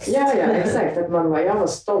uppväxt. Ja, exakt. Att jag var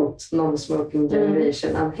stolt Non-Smoking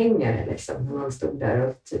Generation-anhängare liksom, när man stod där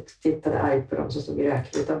och tittade argt på dem som stod i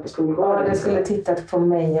rökrutan på skolgården. Ja, du skulle tittat på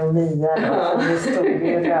mig och Mia och vi stod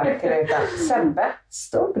i rökrutan. Sebbe,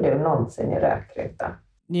 stod du någonsin i rökrutan?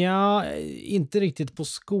 Ja, inte riktigt på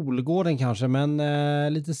skolgården kanske, men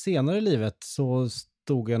lite senare i livet så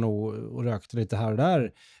stod jag nog och rökte lite här och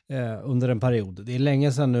där under en period. Det är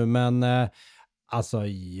länge sedan nu, men alltså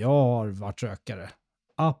jag har varit rökare.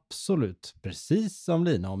 Absolut, precis som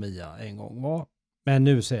Lina och Mia en gång var. Men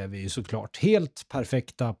nu ser vi ju såklart helt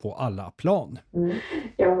perfekta på alla plan.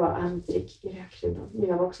 Jag var aldrig i rökrutan, men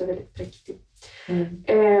jag var också väldigt präktig.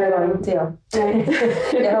 Det var inte jag.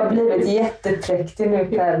 Jag har blivit jättepräktig nu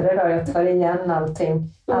på äldre dag. Jag tar igen allting.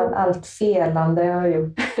 Allt felande jag har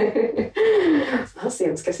gjort.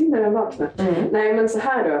 Sent ska syndaren vakna. Nej, men så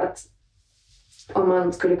här då, att om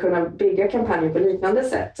man skulle kunna bygga kampanjer på liknande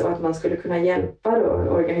sätt och att man skulle kunna hjälpa då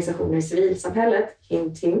organisationer i civilsamhället,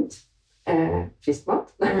 hint,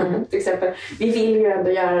 friskmat till exempel. Vi vill ju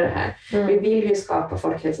ändå göra det här. Vi vill ju skapa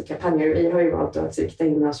folkhälsokampanjer och vi har ju valt att sikta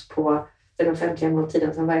in oss på den offentliga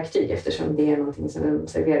måltiden som verktyg eftersom det är någonting som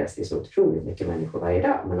serveras till så otroligt mycket människor varje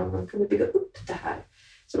dag. Men om man kunde bygga upp det här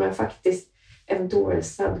som en faktiskt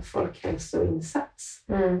endorsad folkhälsoinsats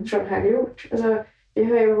från högre ort. Alltså, vi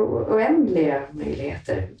har ju oändliga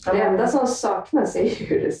möjligheter. Det enda som saknas är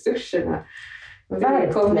ju resurserna.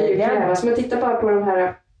 Det kommer ju krävas. Men titta bara på de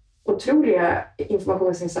här otroliga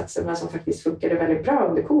informationsinsatserna som faktiskt funkade väldigt bra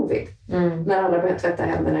under covid. När alla började tvätta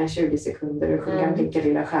händerna i 20 sekunder och sjunga Blinka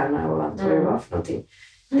lilla stjärna och allt vad det var för någonting.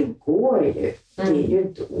 Det går ju. Det är ju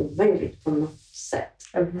inte omöjligt på något sätt.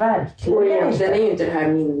 Verkligen. Och egentligen är ju inte det här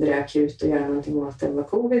mindre akut att göra någonting åt än vad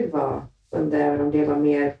covid var. Även om det var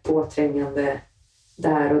mer påträngande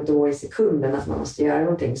där och då i sekunden att man måste göra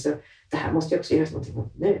någonting. Så det här måste ju också göras någonting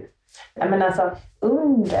åt nu. Ja, men alltså,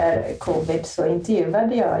 under covid så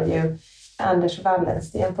intervjuade jag ju Anders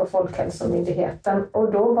Wallensten på Folkhälsomyndigheten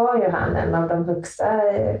och då var ju han en av de högsta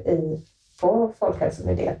på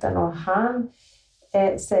Folkhälsomyndigheten och han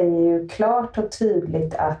säger ju klart och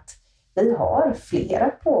tydligt att vi har flera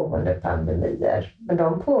pågående pandemier men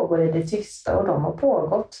de pågår i det tysta och de har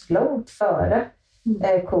pågått långt före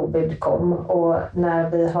covid kom och när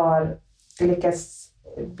vi har lyckats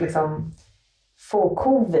liksom få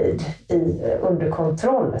covid under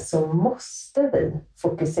kontroll så måste vi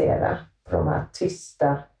fokusera på de här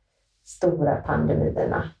tysta stora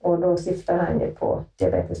pandemierna. Och då syftar han ju på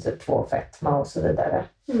diabetes typ 2, fetma och så vidare.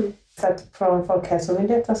 Så att från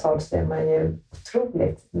Folkhälsomyndighetens håll så är man ju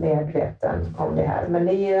otroligt medveten om det här. Men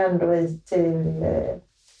det är ju ändå till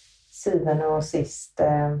syvende och sist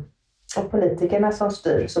och politikerna som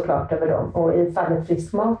styr såklart över dem. Och i fallet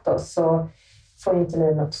friskmat då, så får inte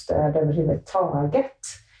ni något stöd överhuvudtaget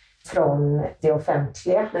från det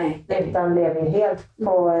offentliga. Nej. Utan lever helt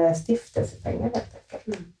på stiftelsepengar helt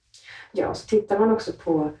enkelt. Ja, så tittar man också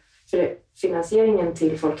på finansieringen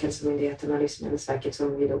till Folkhälsomyndigheten och Livsmedelsverket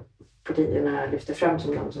som vi då partierna lyfter fram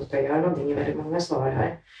som de som ska göra någonting i väldigt många svar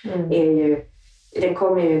här.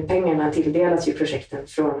 Pengarna tilldelas ju projekten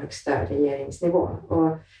från högsta regeringsnivå.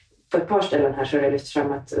 Och på ett par ställen här så har det lyft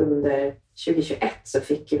fram att under 2021 så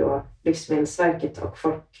fick ju då Livsmedelsverket och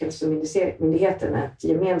Folkhälsomyndigheten ett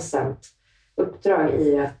gemensamt uppdrag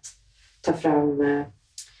i att ta fram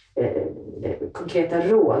konkreta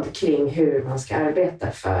råd kring hur man ska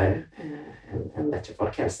arbeta för en bättre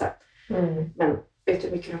folkhälsa. Men vet du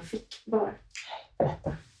hur mycket de fick var?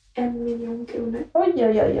 Berätta. 1 miljon kronor. Oj.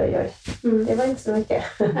 Det var inte så mycket.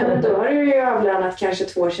 Men då har du ju avlönat kanske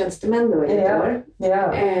 2 tjänstemän då i ett år.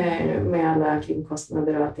 Ja. Med alla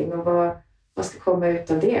kringkostnader och allting. Och vad ska komma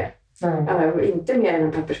ut av det? Nej. Inte mer än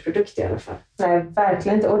en pappersprodukt i alla fall. Nej,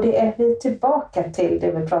 verkligen inte. Och det är vi tillbaka till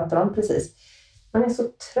det vi pratade om precis. Man är så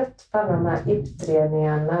trött på alla de här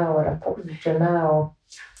utredningarna och rapporterna.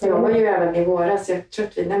 Jag var ju även i våras, jag tror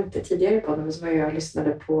att vi nämnde tidigare på dem, så var jag och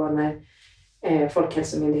lyssnade på när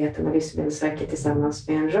Folkhälsomyndigheten och Livsmedelsverket tillsammans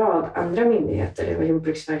med en rad andra myndigheter, det var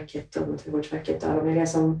Jordbruksverket och Naturvårdsverket och alla möjliga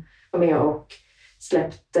som var med och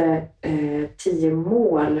släppte 10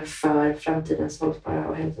 mål för framtidens hållbara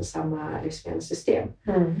och hälsosamma livsmedelssystem.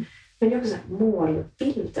 Men det är också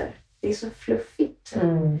målbilder. det är så fluffigt.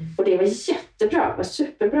 Och det var jättebra, det var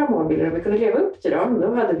superbra målbilder. Om vi kunde leva upp till dem,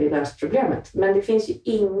 då hade vi löst problemet. Men det finns ju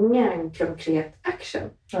ingen konkret action.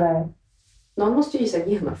 Nej. Någon måste ju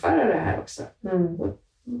genomföra det här också. Och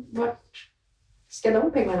vart ska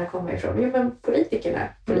de pengarna komma ifrån? Jo, men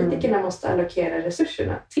politikerna måste allokera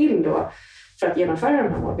resurserna till då för att genomföra de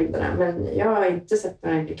här målbilderna. Men jag har inte sett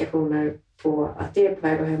några indikationer på att det är på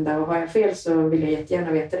väg att hända. Och har jag fel så vill jag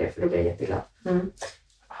jättegärna veta det, för då blir jag jätteglad.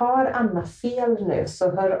 Har Anna fel nu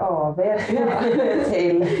så hör av er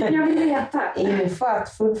till jag vill veta.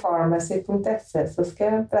 info@foodpharmacy.se så ska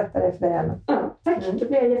jag berätta det för dig, Anna. Ja, tack. Då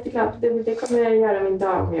blir jag jätteglad. Det kommer jag göra min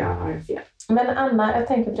dag om jag har fel. Men Anna, jag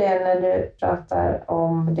tänker på det när du pratar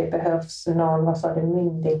om det behövs någon,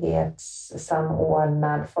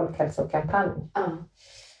 myndighetssamordnad folkhälsokampanj.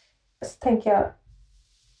 Så tänker jag,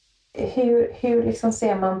 hur liksom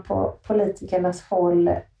ser man på politikernas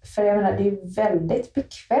håll? För jag menar, det är ju väldigt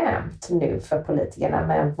bekvämt nu för politikerna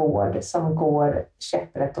med en vård som går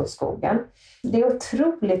käpprätt åt skogen. Det är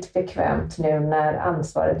otroligt bekvämt nu när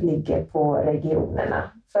ansvaret ligger på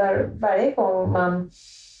regionerna. För varje gång man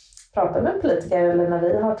pratar med politiker, eller när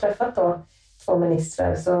vi har träffat då 2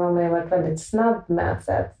 ministrar, så har man ju varit väldigt snabb med att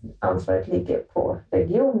säga att ansvaret ligger på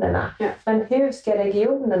regionerna. Ja. Men hur ska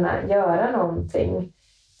regionerna göra någonting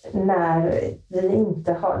när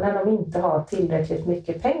de inte har tillräckligt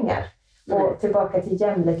mycket pengar? Och tillbaka till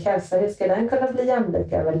jämlik hälsa, hur ska den kunna bli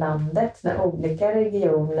jämlik över landet när olika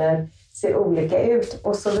regioner ser olika ut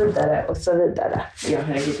och så vidare och så vidare? Ja,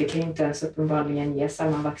 herregud, vi kan inte ens uppenbarligen ge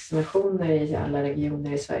samma vaccinationer i alla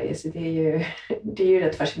regioner i Sverige, så det är ju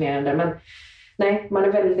rätt fascinerande. Men nej, man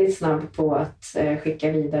är väldigt snabb på att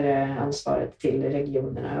skicka vidare ansvaret till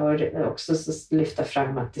regionerna och också lyfta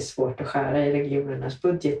fram att det är svårt att skära i regionernas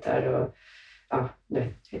budgetar. Och ja, det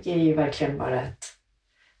är ju verkligen bara ett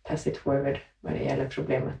pass it forward vad det gäller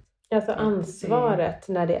problemet. Alltså ansvaret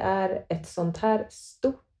när det är ett sånt här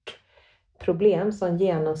stort problem som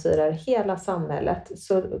genomsyrar hela samhället,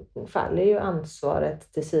 så faller ju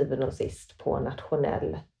ansvaret till syvende och sist på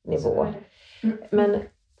nationell nivå. Men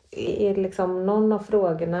är liksom någon av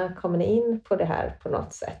frågorna, kommer ni in på det här på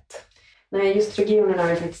något sätt? Nej, just regionerna har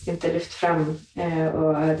vi faktiskt inte lyft fram,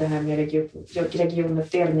 och det här med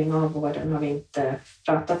regionuppdelning av vården har vi inte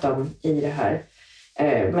pratat om i det här.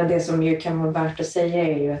 Men det som ju kan vara värt att säga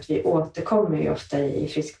är ju att vi återkommer ju ofta i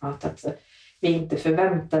Friskmat att vi inte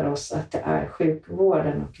förväntar oss att det är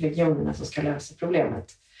sjukvården och regionerna som ska lösa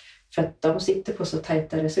problemet. För att de sitter på så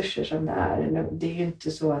tajta resurser som det är. Det är ju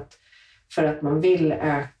inte så att för att man vill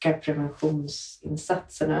öka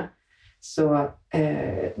preventionsinsatserna så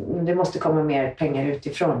det måste komma mer pengar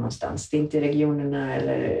utifrån någonstans. Det är inte regionerna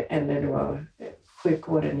eller då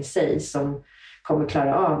sjukvården i sig som kommer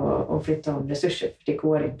klara av att flytta om resurser. För det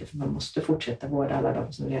går inte, för man måste fortsätta vårda alla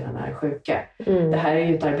de som redan är sjuka. Det här är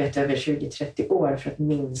ju ett arbete över 20-30 år för att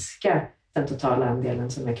minska den totala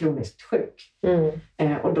andelen som är kroniskt sjuk.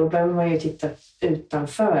 Och då behöver man ju titta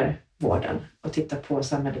utanför vården och titta på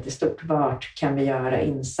samhället i stort. Vart kan vi göra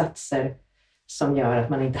insatser som gör att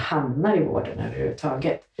man inte hamnar i vården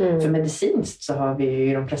överhuvudtaget? För medicinskt så har vi ju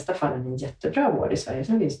i de flesta fallen en jättebra vård i Sverige.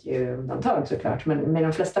 Sen finns det ju undantag såklart, men i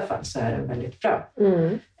de flesta fall så är den väldigt bra.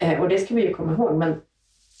 Och det ska vi ju komma ihåg, men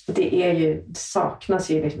det saknas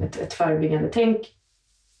ju liksom ett förebyggande tänk,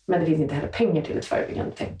 men det finns inte heller pengar till ett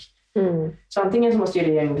förebyggande tänk. Så antingen så måste ju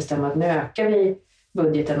regeringen bestämma att nu ökar vi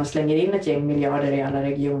budgeten och slänger in ett gäng miljarder i alla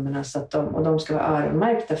regionerna så att de ska vara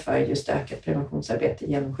öronmärkta för just ökat preventionsarbete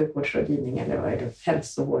genom sjukvårdsrådgivning eller vad är det,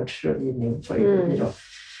 hälsovårdsrådgivning får det bli då.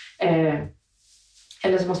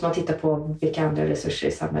 Eller så måste man titta på vilka andra resurser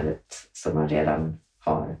i samhället som man redan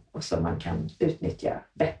har och som man kan utnyttja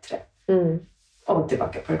bättre. Och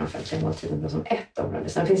tillbaka på den offentliga måltiden som ett område.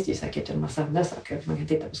 Sen finns det ju säkert en massa andra saker. Man kan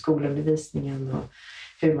titta på skolundervisningen och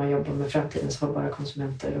hur man jobbar med framtidens hållbara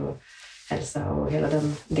konsumenter och hälsa och hela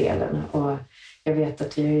den delen. Och jag vet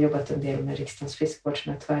att vi har jobbat en del med riksdagens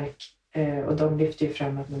friskvårdsnätverk och de lyfter ju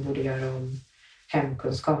fram att man borde göra om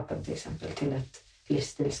hemkunskapen till exempel till ett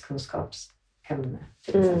livsstilskunskapsämne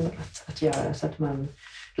till exempel att göra så att man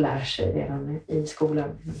lär sig redan i skolan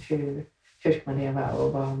hur ska man leva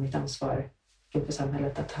och vad har mitt ansvar inför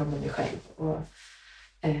samhället att ta hand om mig själv och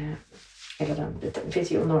hela den biten. Det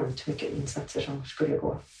finns ju enormt mycket insatser som skulle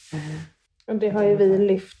gå. Och det har ju vi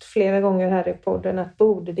lyft flera gånger här i podden, att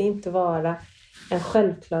borde det inte vara en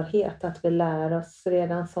självklarhet att vi lär oss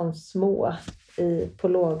redan som små på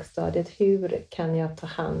lågstadiet, hur kan jag ta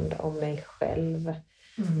hand om mig själv?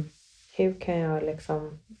 Hur kan jag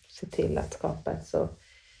liksom se till att skapa ett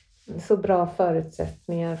så bra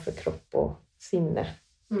förutsättningar för kropp och sinne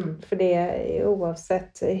För det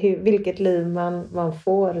oavsett vilket liv man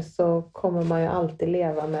får så kommer man ju alltid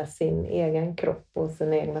leva med sin egen kropp och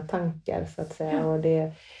sina egna tankar så att säga. Och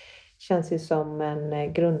det känns ju som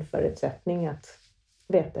en grundförutsättning att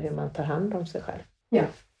veta hur man tar hand om sig själv. Ja,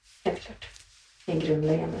 helt klart. Det är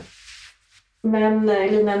grundläggande. Men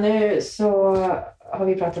Lina, nu så har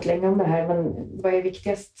vi pratat länge om det här, men vad är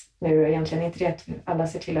viktigast nu egentligen? Är inte det att alla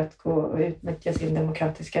ser till att gå och utnyttja sin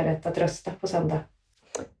demokratiska rätt att rösta på söndag?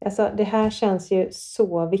 Alltså, det här känns ju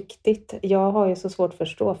så viktigt. Jag har ju så svårt att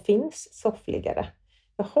förstå, finns soffliggare?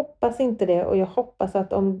 Jag hoppas inte det, och jag hoppas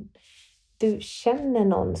att om du känner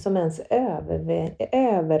någon som ens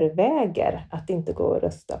överväger att inte gå och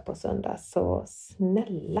rösta på söndag, så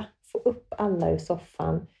snälla, få upp alla ur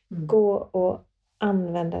soffan. Gå och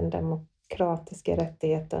använd den demokratiska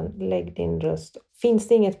rättigheten. Lägg din röst. Finns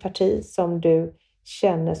det inget parti som du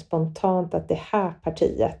känner spontant att det här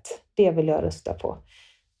partiet, det vill jag rösta på,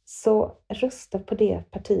 så rösta på det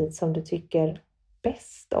partiet som du tycker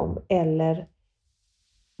bäst om eller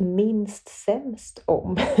minst sämst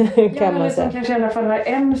om. Kan man säga. Kanske i alla fall har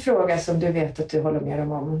en fråga som du vet att du håller med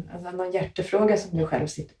om. Alltså någon hjärtefråga som du själv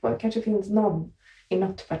sitter på. Kanske finns någon i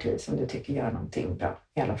något parti som du tycker gör någonting bra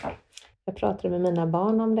i alla fall. Jag pratade med mina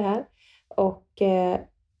barn om det här och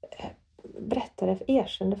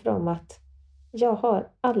erkände för dem att jag har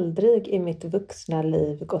aldrig i mitt vuxna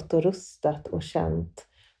liv gått och röstat och känt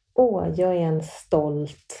jag är en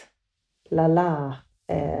stolt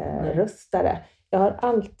röstare. Jag har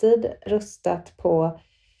alltid röstat på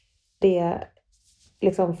det,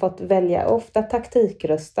 liksom fått välja, ofta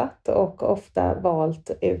taktikröstat och ofta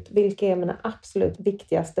valt ut vilka är mina absolut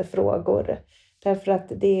viktigaste frågor. Därför att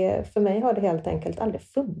för mig har det helt enkelt aldrig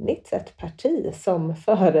funnits ett parti som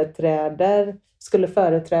skulle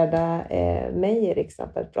företräda mig i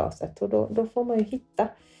riksdagen på ett bra sätt. Och då får man ju hitta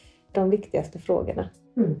de viktigaste frågorna.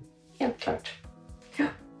 Helt klart. Ja,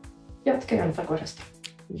 jag ska i alla fall gå och rösta.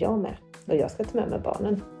 Jag med. Och jag ska ta med mig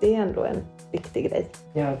barnen. Det är ändå en viktig grej.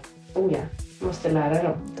 Ja, jag måste lära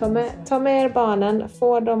dem. Ta med er barnen.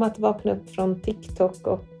 Få dem att vakna upp från TikTok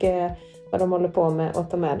och vad de håller på med och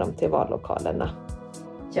ta med dem till vallokalerna.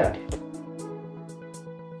 Gör det.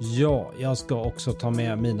 Ja, jag ska också ta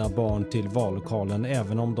med mina barn till vallokalen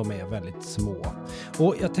även om de är väldigt små.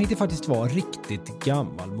 Och jag tänkte faktiskt vara riktigt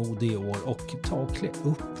gammalmodig i år och ta och klä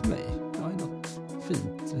upp mig. Ja, något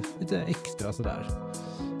fint, lite extra sådär.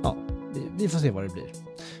 Ja, vi får se vad det blir.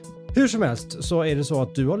 Hur som helst så är det så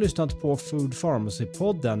att du har lyssnat på Food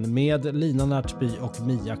Pharmacy-podden med Lina Närtby och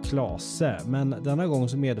Mia Klase. Men denna gång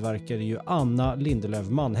så medverkar ju Anna Lindelöf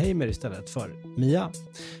Mannheimer istället för Mia.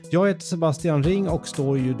 Jag heter Sebastian Ring och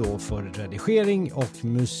står ju då för redigering och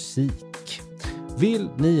musik. Vill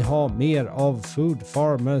ni ha mer av Food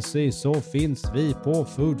Pharmacy så finns vi på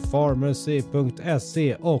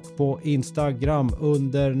foodpharmacy.se och på Instagram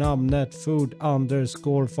under namnet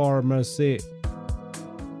food_pharmacy.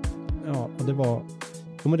 Ja, det var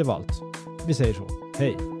allt. Vi säger så.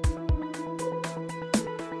 Hej!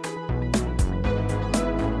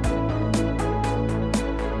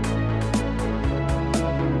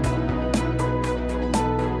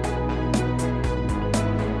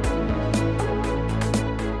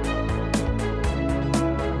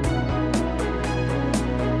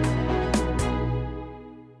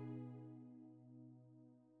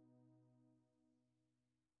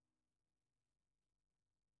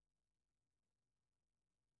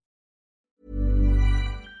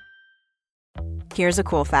 Here's a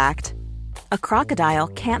cool fact. A crocodile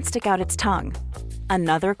can't stick out its tongue.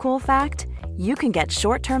 Another cool fact, you can get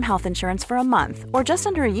short-term health insurance for a month or just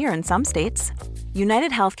under a year in some states.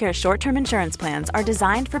 United Healthcare short-term insurance plans are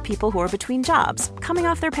designed for people who are between jobs, coming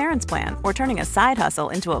off their parents' plan, or turning a side hustle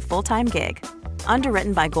into a full-time gig.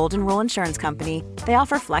 Underwritten by Golden Rule Insurance Company, they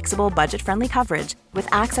offer flexible, budget-friendly coverage with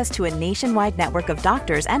access to a nationwide network of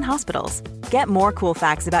doctors and hospitals. Get more cool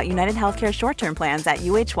facts about United Healthcare short-term plans at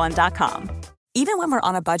uh1.com. Even when we're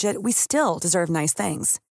on a budget, we still deserve nice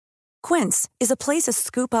things. Quince is a place to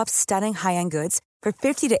scoop up stunning high-end goods for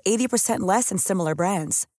 50 to 80% less than similar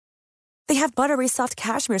brands. They have buttery soft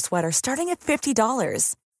cashmere sweaters starting at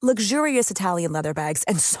 $50, luxurious Italian leather bags,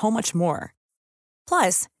 and so much more.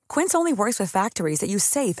 Plus, Quince only works with factories that use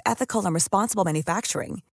safe, ethical, and responsible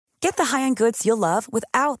manufacturing. Get the high-end goods you'll love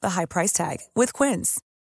without the high price tag with Quince.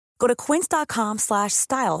 Go to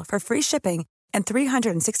quince.com/style for free shipping and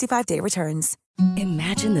 365-day returns.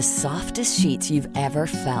 Imagine the softest sheets you've ever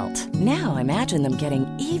felt. Now imagine them getting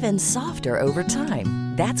even softer over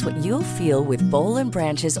time. That's what you'll feel with Boll &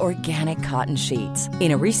 Branch's organic cotton sheets.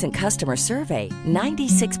 In a recent customer survey,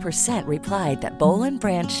 96% replied that Boll &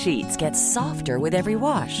 Branch sheets get softer with every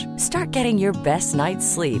wash. Start getting your best night's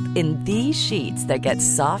sleep in these sheets that get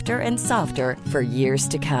softer and softer for years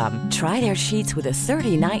to come. Try their sheets with a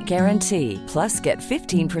 30-night guarantee. Plus, get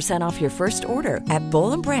 15% off your first order at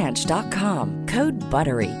bollandbranch.com. Code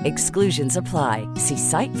BUTTERY. Exclusions apply. See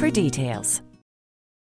site for details.